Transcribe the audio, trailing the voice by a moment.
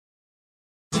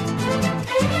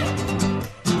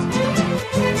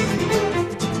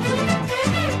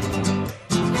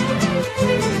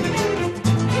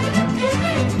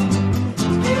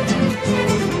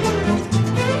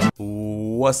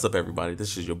What's up, everybody?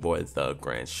 This is your boy Tha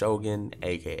Grand Showgan,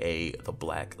 aka the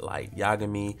Black Light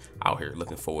Yagami, out here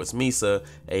looking for his Misa,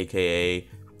 aka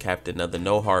Captain of the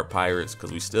No Heart Pirates,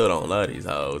 because we still don't love these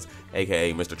hoes,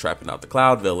 aka Mr. Trapping Out the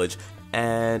Cloud Village,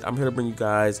 and I'm here to bring you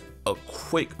guys a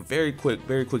very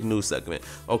quick news segment.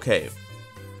 Okay,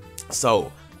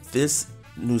 so this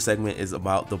news segment is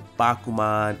about the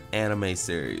Bakuman anime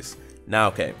series. Now,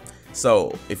 okay,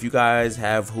 so if you guys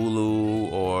have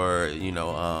Hulu or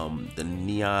the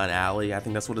Neon Alley, I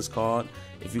think that's what it's called.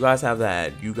 If you guys have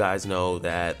that, you guys know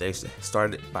that they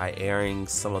started by airing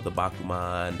some of the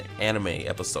Bakuman anime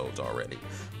episodes already.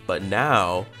 But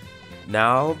now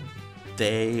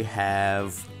they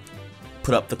have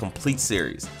put up the complete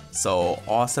series. So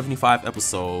all 75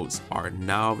 episodes are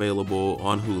now available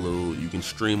on Hulu. You can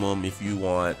stream them if you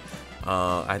want.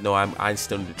 I know I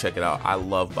still need to check it out. I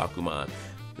love Bakuman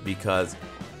because,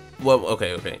 well,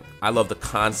 okay. I love the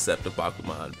concept of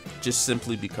Bakuman just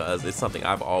simply because it's something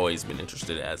I've always been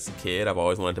interested in as a kid. I've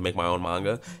always wanted to make my own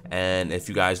manga. And if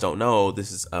you guys don't know,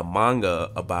 this is a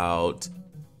manga about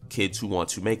kids who want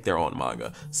to make their own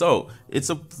manga. So it's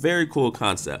a very cool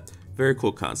concept. Very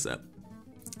cool concept.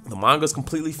 The manga's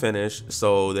completely finished,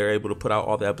 so they're able to put out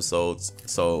all the episodes.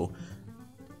 So,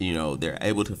 they're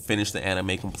able to finish the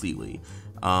anime completely.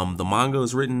 The manga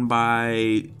is written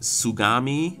by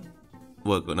Sugami.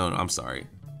 Well, no, I'm sorry.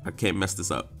 I can't mess this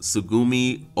up.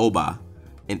 Sugumi Oba,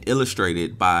 and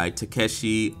illustrated by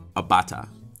Takeshi Abata.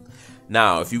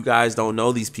 Now, if you guys don't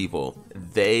know these people,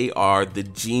 they are the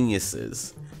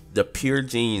geniuses, the pure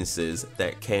geniuses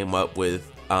that came up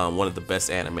with one of the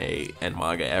best anime and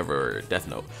manga ever, Death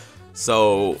Note.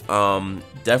 So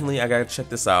definitely I gotta check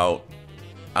this out.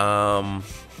 I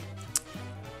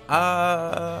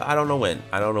don't know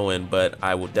when, but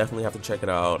I will definitely have to check it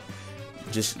out.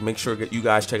 Just make sure you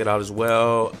guys check it out as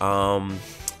well.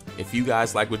 If you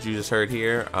guys like what you just heard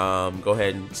here, go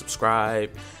ahead and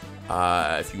subscribe.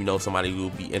 If you know somebody who will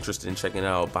be interested in checking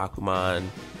out Bakuman,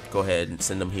 go ahead and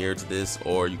send them here to this,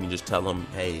 or you can just tell them,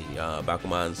 hey,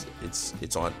 Bakuman's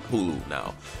it's on Hulu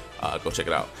now. Go check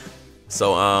it out.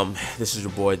 So this is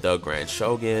your boy Tha Grand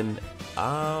Showgan.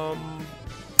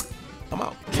 I'm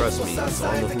out. Trust me, it's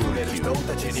on the Hulu queue. So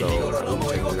check it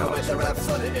out.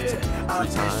 Free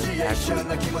time, actually,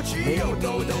 maybe I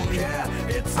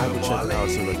would check it out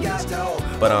as soon as this.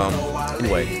 But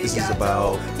anyway, this is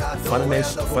about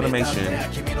Funimation.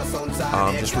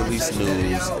 Just released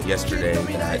news yesterday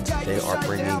that they are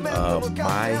bringing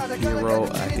My Hero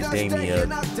Academia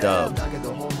dub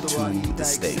to the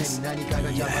States.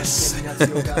 Yes.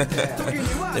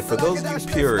 And for those of you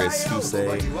purists who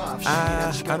say,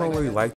 I don't really like